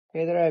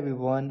Hey there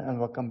everyone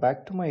and welcome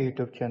back to my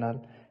YouTube channel.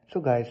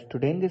 So guys,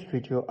 today in this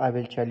video I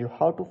will tell you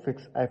how to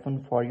fix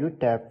iPhone For You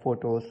tab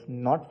photos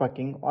not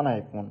working on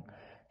iPhone.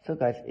 So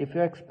guys, if you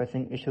are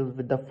experiencing issues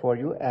with the For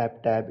You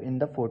app tab in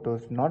the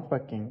photos not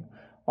working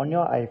on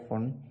your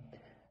iPhone,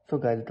 so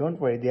guys don't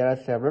worry, there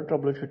are several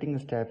troubleshooting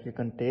steps you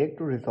can take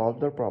to resolve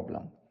the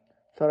problem.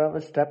 So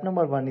our step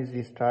number 1 is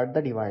restart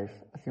the device.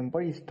 A simple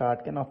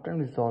restart can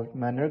often resolve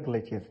minor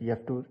glitches. You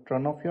have to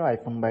turn off your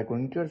iPhone by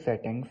going to your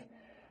settings,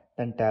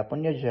 then tap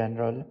on your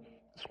general,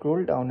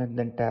 scroll down and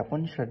then tap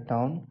on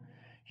shutdown.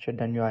 Shut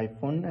down your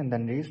iPhone and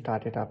then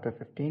restart it after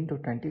 15 to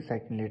 20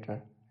 seconds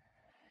later.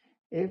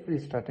 If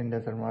restarting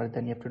doesn't work,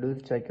 then you have to do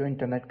is check your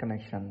internet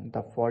connection.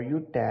 The For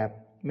You tab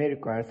may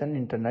require an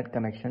internet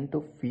connection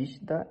to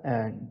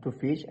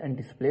fetch and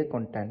display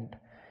content.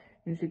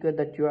 Ensure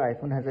that your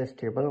iPhone has a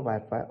stable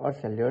Wi-Fi or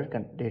cellular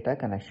data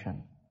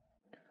connection.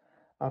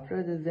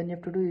 After this, then you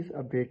have to do is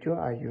update your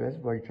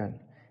iOS version.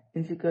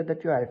 Ensure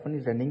that your iPhone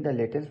is running the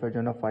latest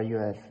version of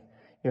iOS.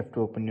 You have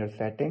to open your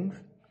settings,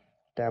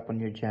 tap on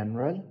your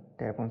general,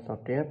 tap on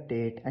software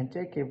update and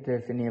check if there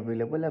is any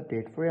available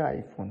update for your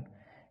iPhone.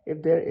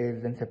 If there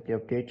is, then simply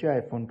update your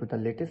iPhone to the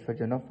latest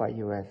version of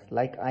iOS.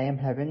 Like I am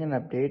having an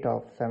update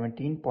of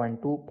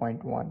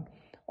 17.2.1.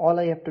 All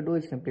I have to do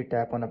is simply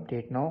tap on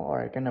update now,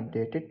 or I can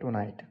update it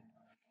tonight.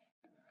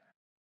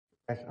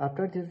 Yes,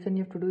 after this, then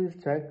you have to do is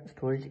check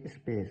storage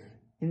space.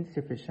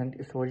 Insufficient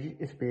storage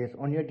space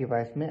on your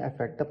device may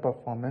affect the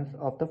performance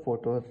of the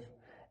Photos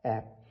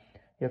app.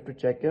 You have to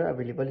check your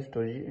available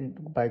storage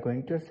by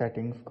going to your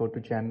settings, go to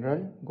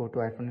General, go to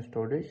iPhone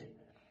storage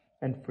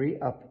and free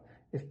up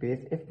space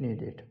if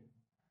needed.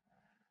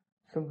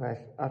 So guys,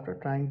 after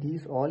trying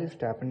these all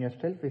steps and you're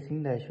still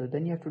facing the issue,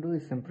 then you have to do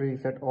is simply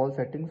reset all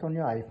settings on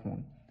your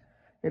iPhone.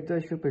 If the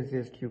issue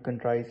persists, you can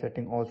try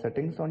setting all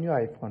settings on your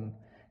iPhone.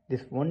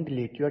 This won't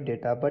delete your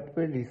data but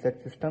will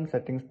reset system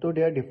settings to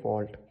their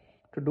default.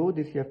 To do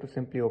this, you have to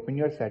simply open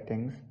your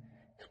settings,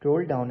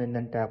 scroll down and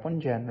then tap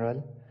on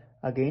General.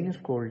 Again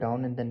scroll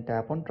down and then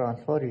tap on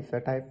Transfer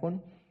Reset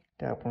iPhone,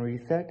 tap on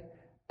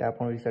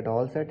Reset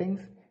all settings,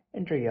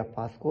 enter your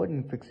passcode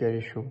and fix your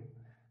issue.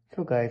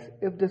 So guys,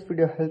 if this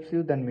video helps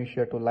you, then make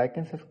sure to like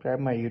and subscribe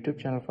my YouTube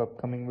channel for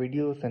upcoming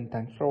videos, and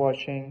thanks for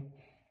watching.